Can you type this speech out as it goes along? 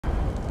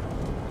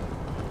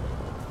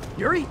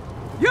Yuri?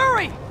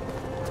 Yuri!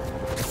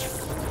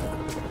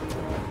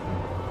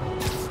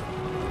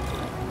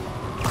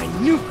 I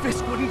knew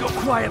Fisk wouldn't go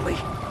quietly.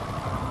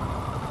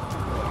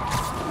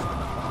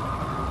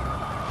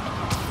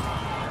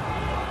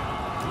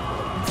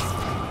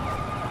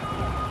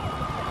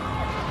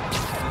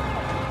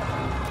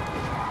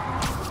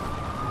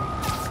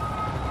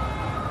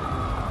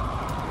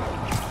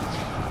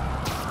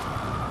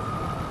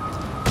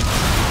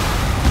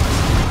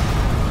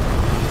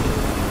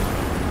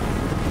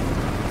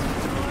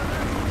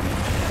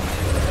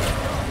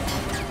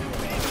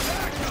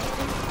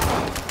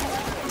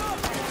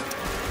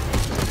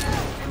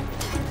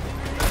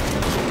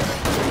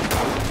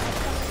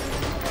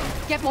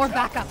 Get more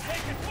backup.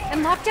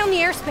 And lock down the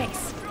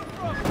airspace.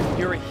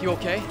 Yuri, you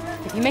okay?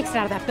 If he makes it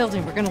out of that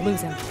building, we're gonna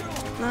lose him.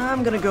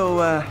 I'm gonna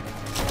go,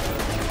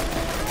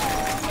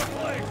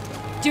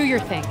 Do your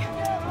thing.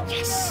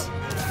 Yes!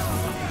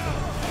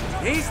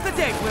 He's the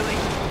day, Willie!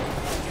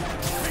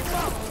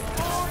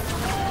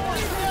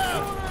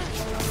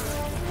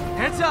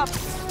 Heads up!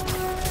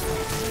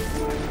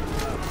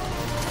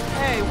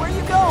 Hey, where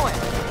you going?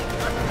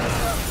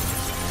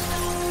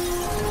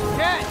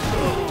 Okay!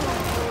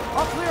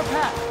 I'll clear a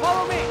path.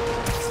 Follow me!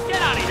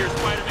 Get out of here,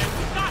 Spider-Man!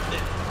 We got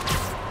this!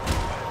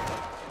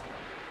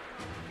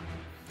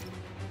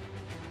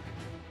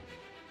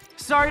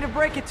 Sorry to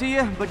break it to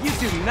you, but you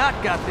do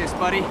not got this,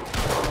 buddy.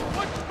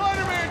 What's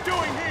Spider-Man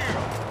doing here?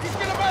 He's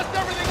gonna mess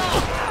everything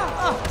up!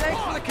 Oh, thanks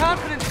for the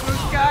confidence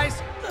boost,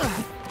 guys.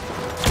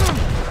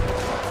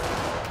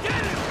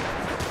 Get him!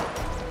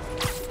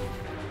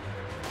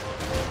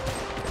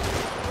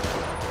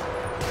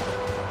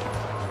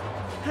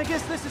 I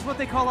guess this is what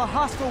they call a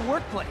hostile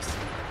workplace.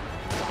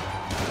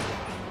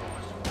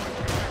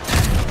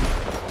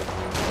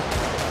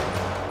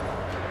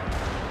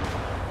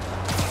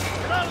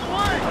 Get out of the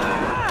way!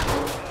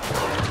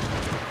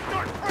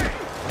 Start free!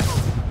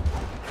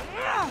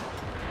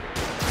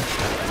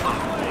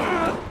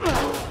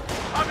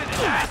 I'm in an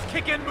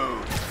ass-kicking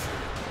mood!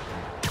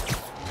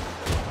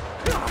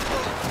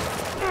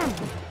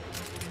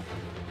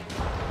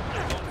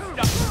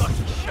 Stop the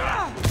lucky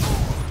shot!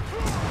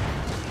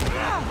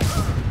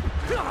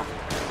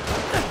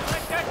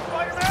 Like that,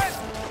 Spider-Man!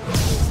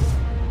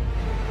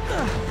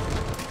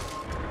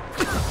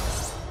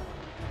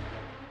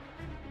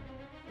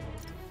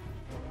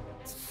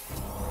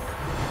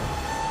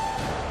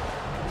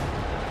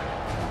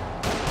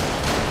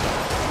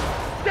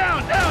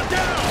 Down, down,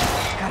 down!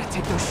 Gotta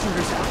take those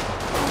shooters out.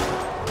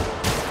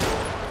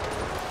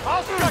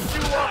 I'll shut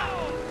you up!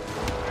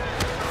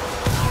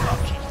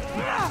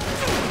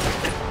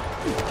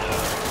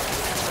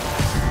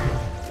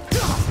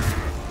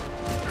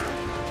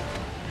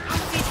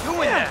 Keep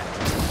doing that!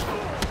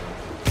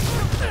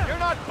 You're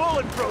not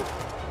bulletproof!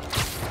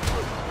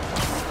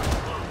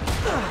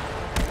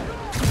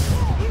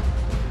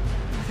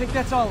 I think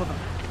that's all of them.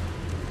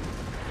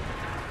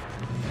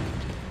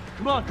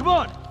 Come on, come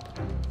on!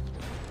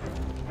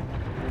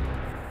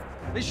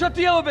 They shut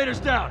the elevators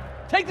down!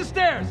 Take the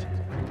stairs!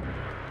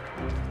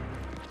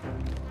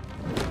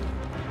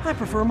 I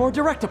prefer a more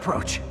direct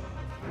approach.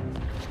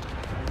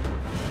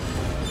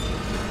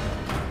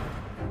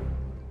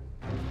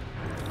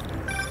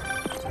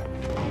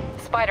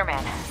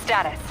 Spider-Man,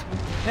 status.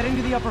 Heading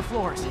to the upper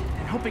floors,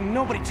 and hoping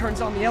nobody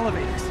turns on the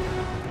elevators.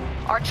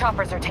 Our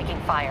choppers are taking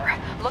fire.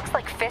 Looks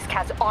like Fisk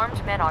has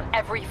armed men on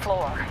every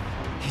floor.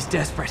 He's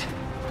desperate.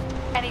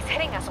 And he's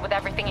hitting us with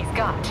everything he's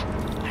got.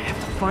 I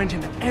have to find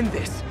him and end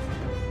this.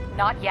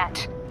 Not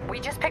yet. We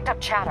just picked up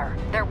chatter.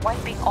 They're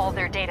wiping all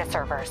their data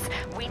servers.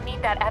 We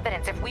need that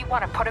evidence if we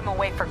want to put him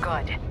away for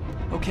good.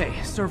 Okay,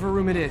 server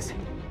room it is.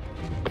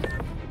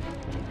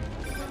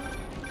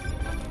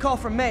 Call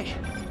from May.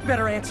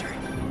 Better answer.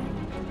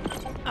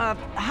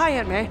 Hi,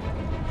 Aunt May.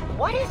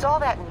 What is all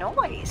that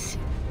noise?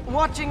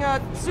 Watching a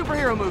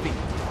superhero movie.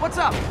 What's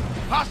up?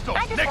 Hostiles,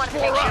 I just next wanted to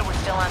floor make sure up! we're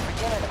still on for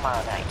dinner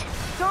tomorrow night.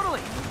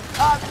 Totally.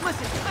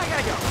 Listen, I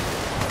gotta go.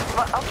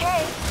 Well,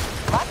 okay.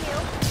 Love you.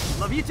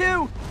 Love you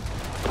too.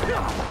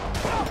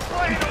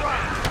 Playing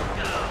around!